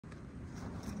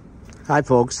Hi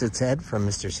folks, it's Ed from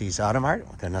Mr. C's Auto Mart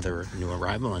with another new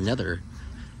arrival, another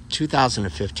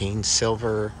 2015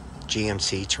 silver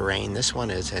GMC Terrain. This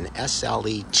one is an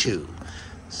SLE2.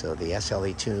 So the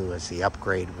SLE2 is the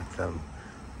upgrade with the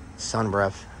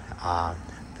sunroof,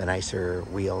 the nicer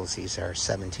wheels. These are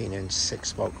 17-inch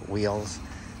 6-spoke wheels.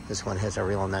 This one has a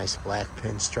real nice black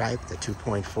pinstripe, the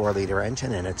 2.4 liter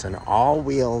engine, and it's an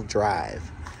all-wheel drive.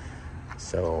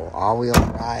 So all-wheel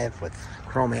drive with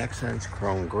chrome accents,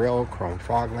 chrome grille, chrome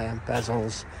fog lamp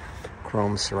bezels,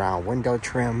 chrome surround window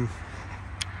trim,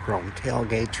 chrome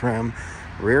tailgate trim,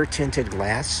 rear tinted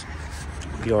glass.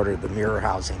 We ordered the mirror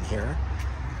housing here.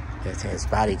 It has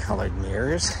body colored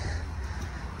mirrors.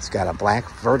 It's got a black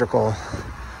vertical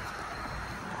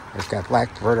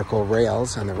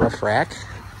rails on the roof rack.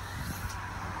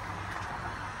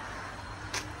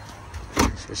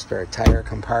 There's your spare tire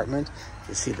compartment.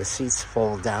 You see the seats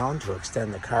fold down to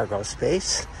extend the cargo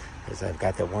space, as I've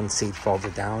got the one seat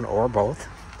folded down or both.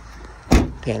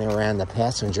 Panning around the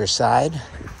passenger side.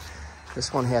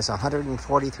 This one has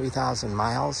 143,000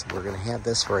 miles. We're going to have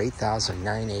this for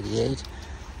 $8,988.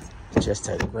 Just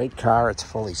a great car. It's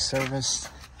fully serviced.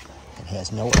 It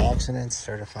has no accidents,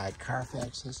 certified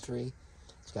CARFAX history.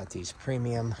 It's got these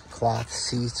premium cloth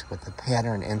seats with the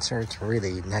pattern inserts,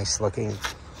 really nice looking.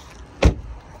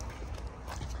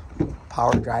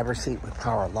 Power driver seat with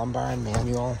power lumbar,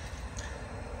 manual,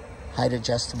 height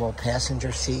adjustable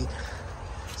passenger seat,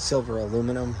 silver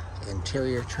aluminum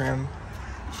interior trim.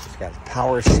 It's got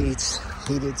power seats,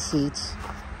 heated seats,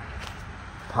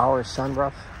 power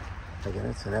sunroof. Again,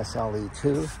 it's an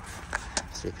SLE2.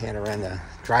 So we pan around the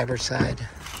driver's side.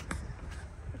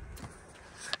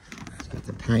 It's got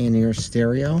the Pioneer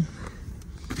stereo,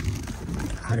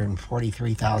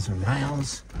 143,000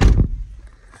 miles.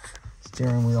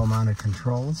 Steering wheel mounted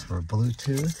controls for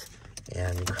Bluetooth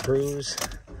and cruise.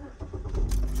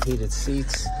 Heated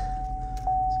seats.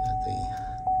 It's got the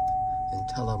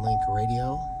IntelliLink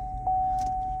radio.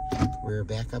 Rear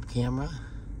backup camera.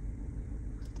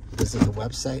 Visit the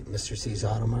website,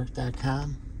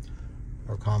 MrC'sAutoMart.com,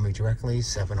 or call me directly,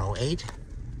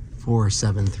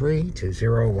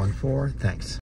 708-473-2014. Thanks.